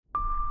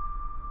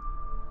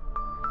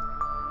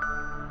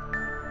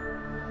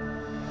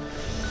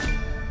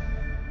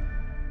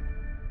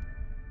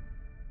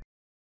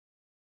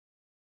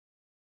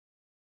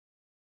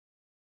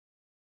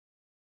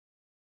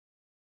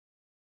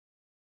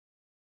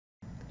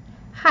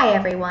Hi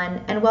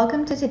everyone, and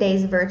welcome to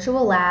today's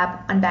virtual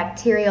lab on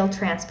bacterial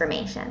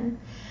transformation.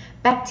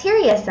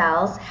 Bacteria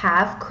cells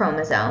have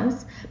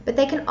chromosomes, but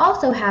they can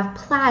also have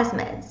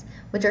plasmids,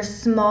 which are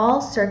small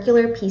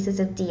circular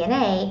pieces of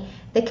DNA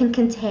that can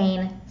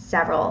contain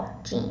several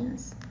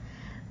genes.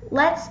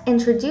 Let's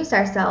introduce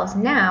ourselves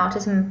now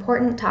to some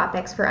important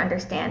topics for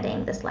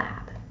understanding this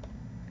lab.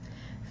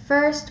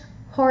 First,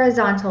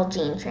 horizontal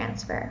gene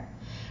transfer.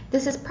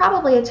 This is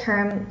probably a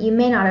term you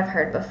may not have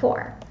heard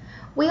before.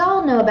 We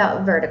all know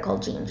about vertical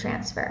gene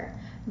transfer.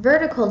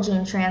 Vertical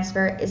gene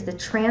transfer is the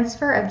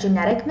transfer of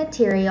genetic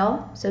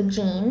material, so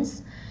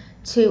genes,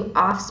 to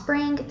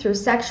offspring through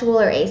sexual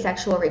or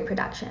asexual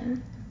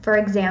reproduction. For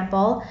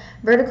example,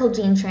 vertical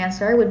gene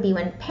transfer would be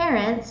when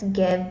parents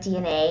give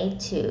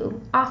DNA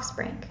to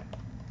offspring.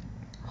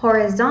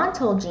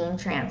 Horizontal gene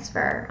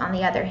transfer, on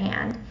the other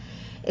hand,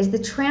 is the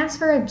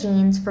transfer of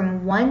genes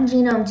from one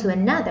genome to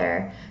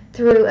another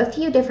through a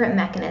few different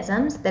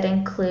mechanisms that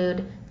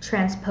include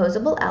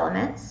transposable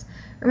elements.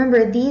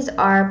 Remember, these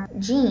are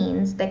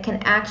genes that can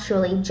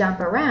actually jump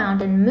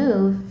around and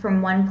move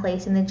from one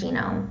place in the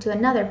genome to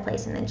another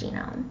place in the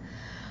genome.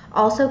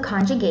 Also,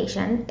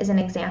 conjugation is an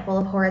example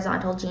of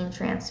horizontal gene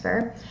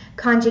transfer.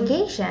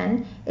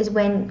 Conjugation is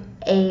when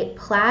a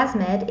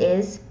plasmid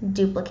is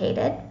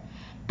duplicated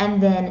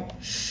and then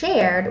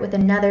shared with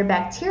another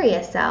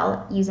bacteria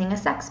cell using a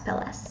sex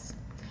pilus.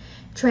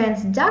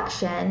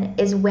 Transduction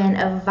is when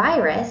a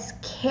virus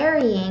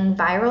carrying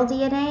viral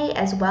DNA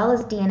as well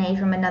as DNA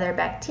from another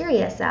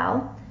bacteria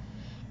cell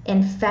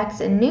infects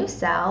a new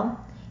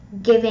cell,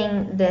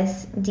 giving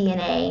this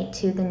DNA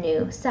to the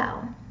new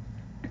cell.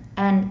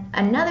 And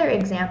another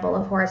example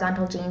of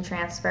horizontal gene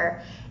transfer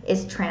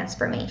is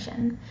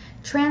transformation.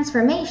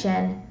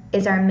 Transformation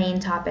is our main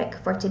topic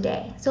for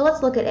today, so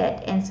let's look at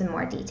it in some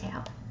more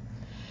detail.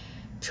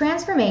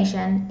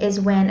 Transformation is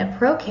when a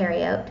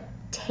prokaryote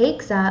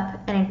takes up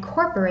and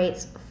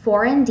incorporates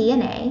foreign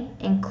DNA,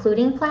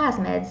 including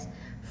plasmids,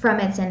 from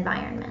its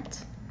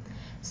environment.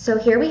 So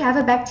here we have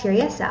a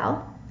bacteria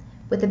cell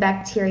with a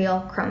bacterial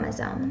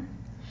chromosome.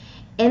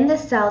 In the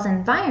cell's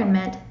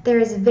environment, there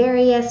is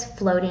various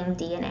floating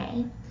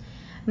DNA.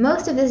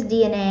 Most of this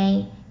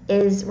DNA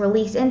is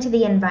released into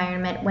the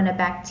environment when a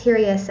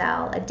bacteria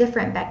cell, a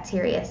different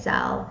bacteria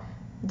cell,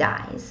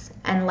 dies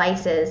and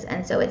lyses,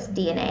 and so its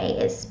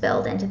DNA is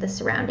spilled into the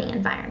surrounding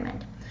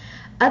environment.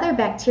 Other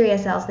bacteria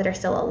cells that are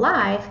still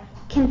alive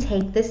can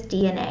take this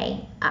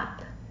DNA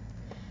up.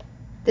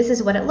 This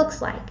is what it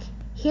looks like.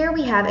 Here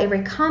we have a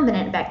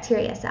recombinant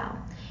bacteria cell.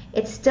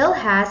 It still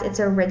has its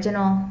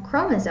original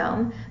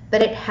chromosome,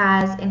 but it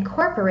has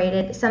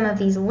incorporated some of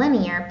these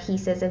linear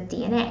pieces of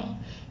DNA.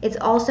 It's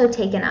also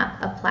taken up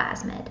a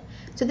plasmid.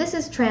 So this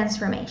is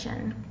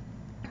transformation.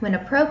 When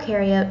a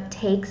prokaryote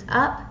takes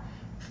up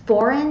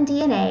foreign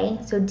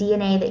DNA, so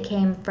DNA that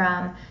came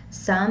from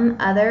some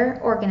other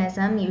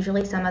organism,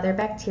 usually some other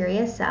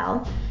bacteria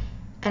cell,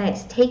 and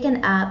it's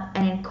taken up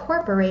and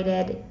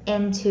incorporated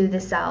into the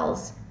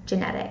cell's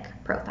genetic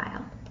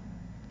profile.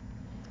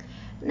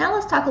 Now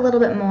let's talk a little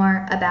bit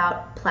more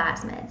about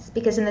plasmids,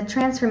 because in the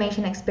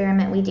transformation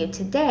experiment we do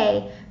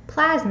today,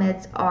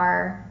 plasmids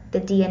are the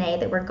DNA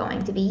that we're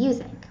going to be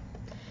using.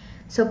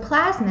 So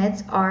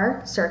plasmids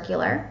are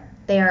circular.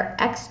 They are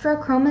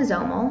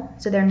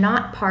extrachromosomal, so they're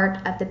not part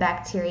of the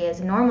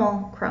bacteria's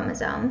normal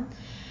chromosome.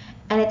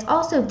 And it's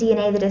also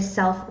DNA that is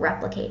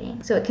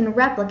self-replicating, so it can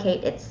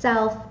replicate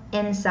itself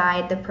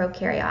inside the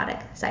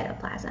prokaryotic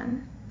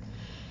cytoplasm.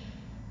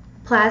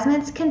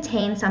 Plasmids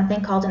contain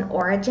something called an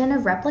origin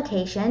of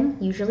replication,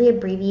 usually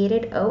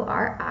abbreviated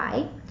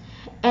ORI,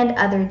 and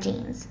other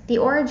genes. The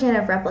origin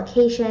of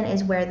replication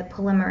is where the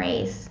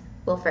polymerase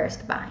will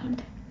first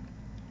bind.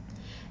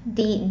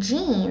 The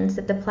genes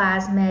that the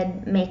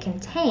plasmid may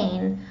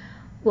contain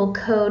will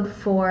code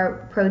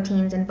for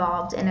proteins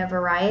involved in a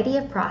variety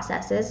of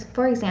processes,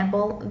 for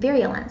example,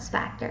 virulence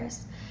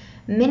factors.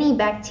 Many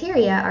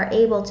bacteria are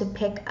able to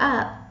pick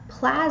up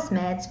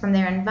plasmids from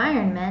their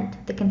environment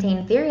that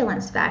contain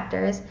virulence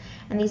factors,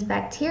 and these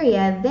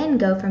bacteria then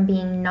go from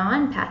being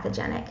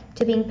non-pathogenic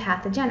to being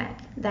pathogenic.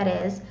 That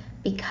is,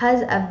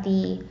 because of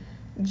the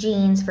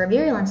genes for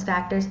virulence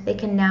factors, they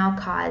can now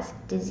cause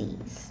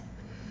disease.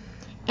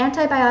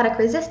 Antibiotic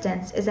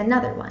resistance is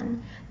another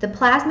one. The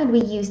plasmid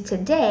we use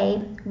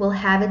today will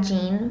have a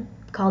gene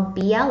called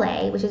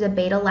BLA, which is a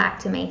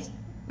beta-lactamase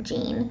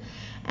gene,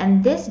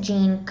 and this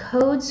gene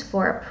codes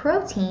for a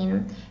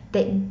protein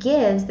that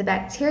gives the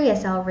bacteria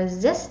cell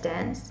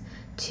resistance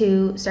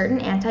to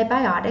certain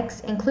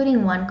antibiotics,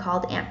 including one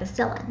called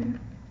ampicillin.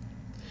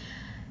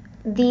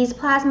 These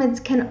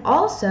plasmids can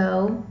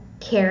also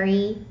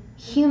carry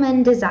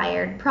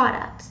human-desired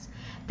products.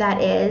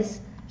 That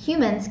is,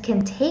 humans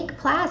can take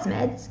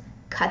plasmids,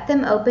 cut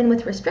them open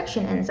with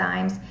restriction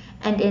enzymes,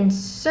 and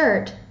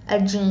insert a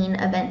gene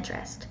of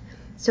interest.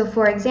 So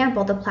for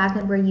example, the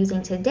plasmid we're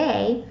using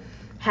today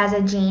has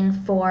a gene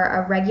for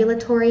a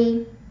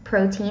regulatory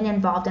protein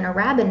involved in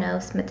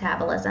arabinose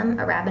metabolism.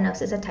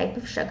 Arabinose is a type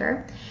of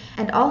sugar,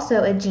 and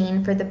also a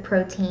gene for the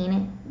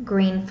protein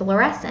green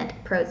fluorescent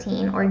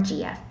protein, or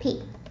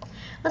GFP.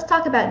 Let's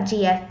talk about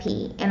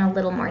GFP in a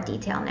little more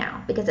detail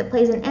now, because it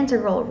plays an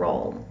integral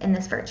role in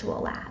this virtual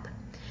lab.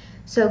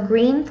 So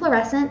green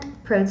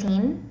fluorescent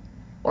protein,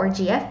 or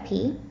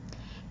GFP,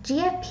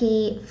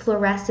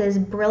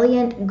 fluoresces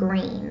brilliant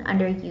green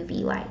under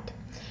UV light.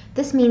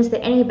 This means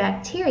that any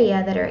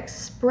bacteria that are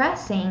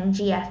expressing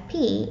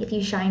GFP, if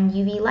you shine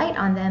UV light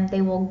on them,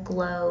 they will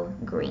glow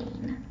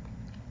green.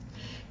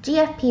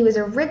 GFP was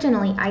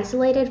originally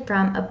isolated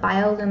from a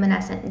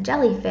bioluminescent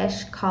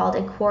jellyfish called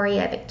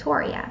Aquaria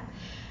victoria,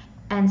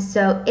 and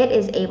so it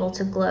is able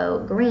to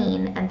glow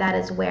green, and that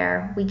is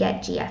where we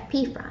get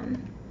GFP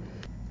from.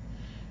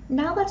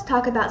 Now let's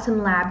talk about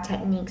some lab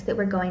techniques that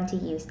we're going to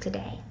use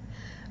today.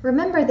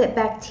 Remember that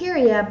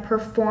bacteria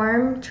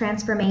perform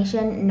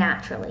transformation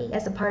naturally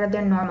as a part of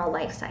their normal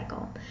life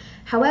cycle.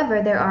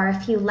 However, there are a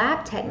few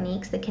lab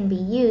techniques that can be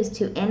used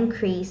to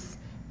increase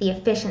the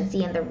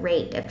efficiency and the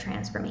rate of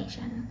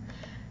transformation.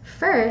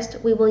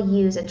 First, we will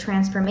use a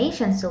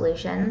transformation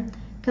solution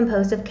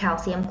composed of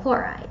calcium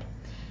chloride.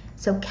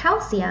 So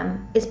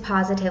calcium is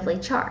positively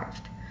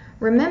charged.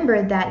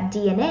 Remember that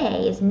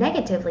DNA is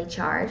negatively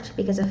charged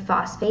because of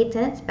phosphates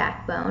in its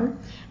backbone,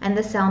 and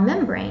the cell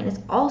membrane is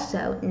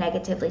also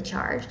negatively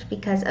charged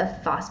because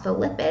of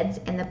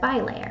phospholipids in the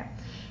bilayer.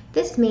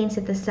 This means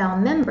that the cell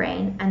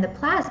membrane and the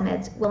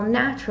plasmids will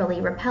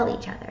naturally repel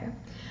each other.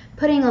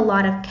 Putting a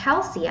lot of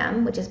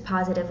calcium, which is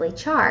positively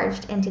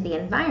charged, into the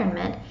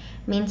environment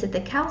means that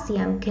the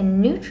calcium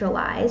can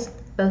neutralize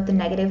both the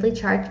negatively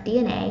charged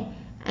DNA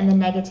and the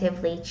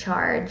negatively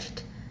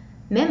charged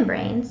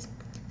membranes,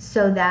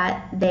 so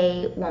that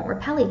they won't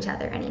repel each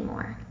other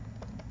anymore.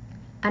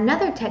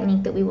 Another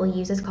technique that we will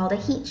use is called a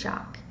heat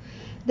shock.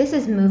 This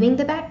is moving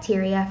the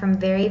bacteria from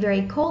very,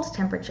 very cold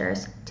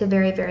temperatures to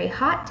very, very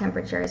hot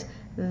temperatures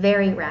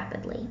very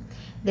rapidly.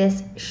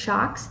 This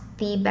shocks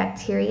the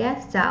bacteria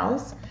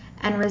cells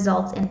and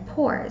results in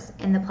pores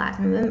in the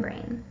plasma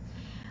membrane.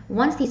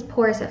 Once these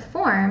pores have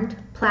formed,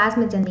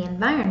 plasmids in the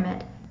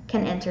environment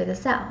can enter the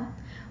cell.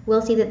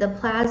 We'll see that the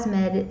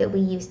plasmid that we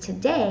use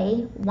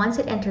today, once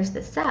it enters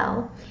the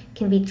cell,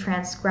 can be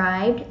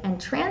transcribed and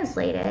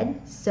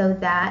translated so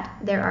that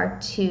there are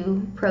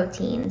two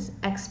proteins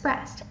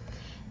expressed.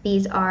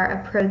 These are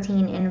a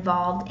protein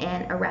involved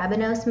in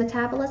arabinose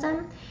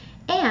metabolism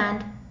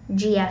and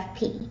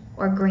GFP,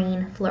 or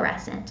green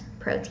fluorescent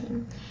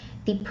protein.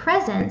 The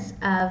presence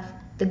of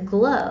the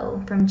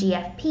glow from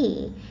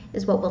GFP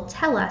is what will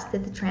tell us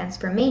that the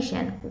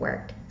transformation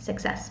worked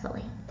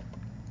successfully.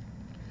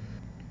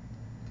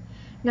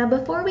 Now,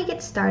 before we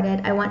get started,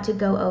 I want to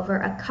go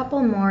over a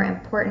couple more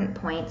important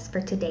points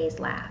for today's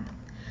lab.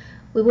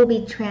 We will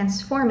be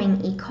transforming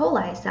E.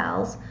 coli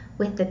cells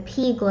with the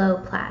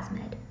pGlow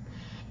plasmid.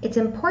 It's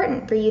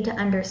important for you to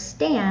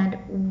understand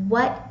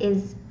what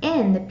is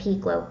in the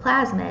pGlow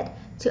plasmid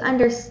to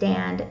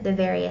understand the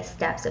various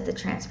steps of the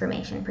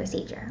transformation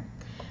procedure.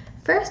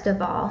 First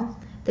of all,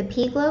 the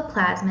pGlow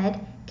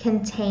plasmid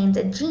contains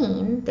a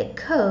gene that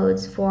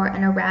codes for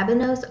an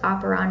arabinose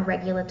operon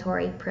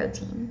regulatory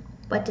protein.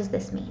 What does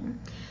this mean?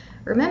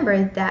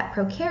 Remember that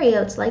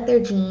prokaryotes like their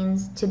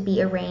genes to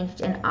be arranged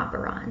in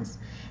operons.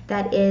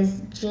 That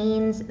is,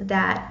 genes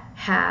that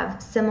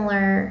have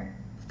similar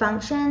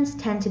functions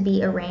tend to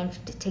be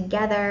arranged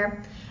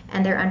together,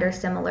 and they're under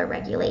similar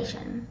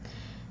regulation.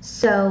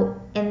 So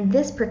in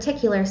this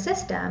particular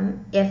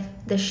system, if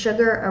the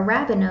sugar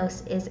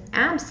arabinose is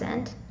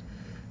absent,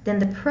 then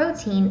the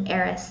protein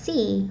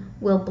Ara-C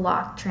will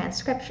block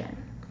transcription.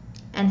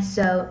 And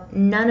so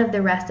none of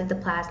the rest of the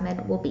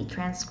plasmid will be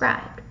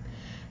transcribed.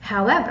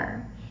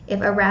 However,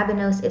 if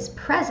arabinose is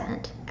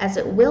present, as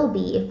it will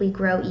be if we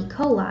grow E.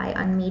 coli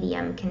on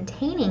medium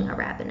containing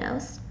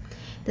arabinose,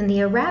 then the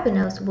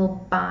arabinose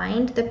will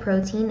bind the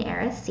protein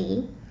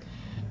Ara-C,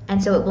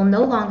 and so it will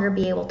no longer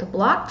be able to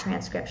block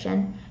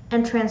transcription,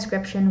 and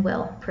transcription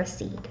will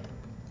proceed.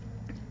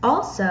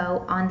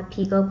 Also on the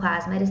pGlow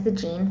plasmid is the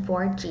gene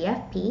for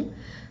GFP,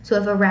 so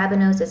if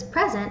arabinose is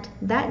present,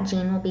 that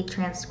gene will be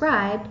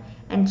transcribed,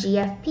 and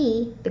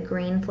GFP, the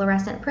green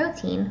fluorescent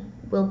protein,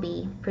 will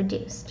be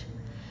produced.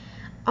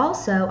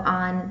 Also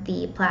on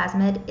the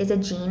plasmid is a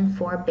gene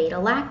for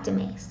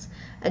beta-lactamase.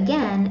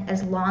 Again,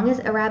 as long as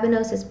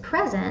arabinose is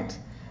present,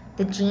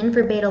 the gene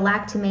for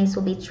beta-lactamase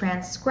will be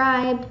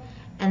transcribed,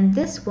 and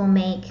this will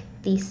make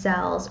the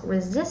cells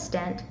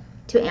resistant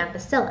to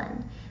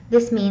ampicillin.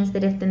 This means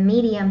that if the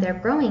medium they're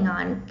growing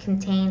on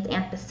contains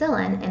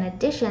ampicillin in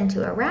addition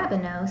to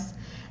arabinose,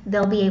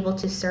 they'll be able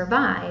to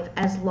survive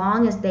as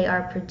long as they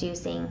are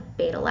producing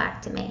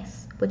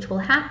beta-lactamase, which will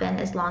happen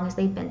as long as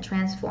they've been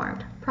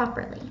transformed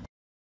properly.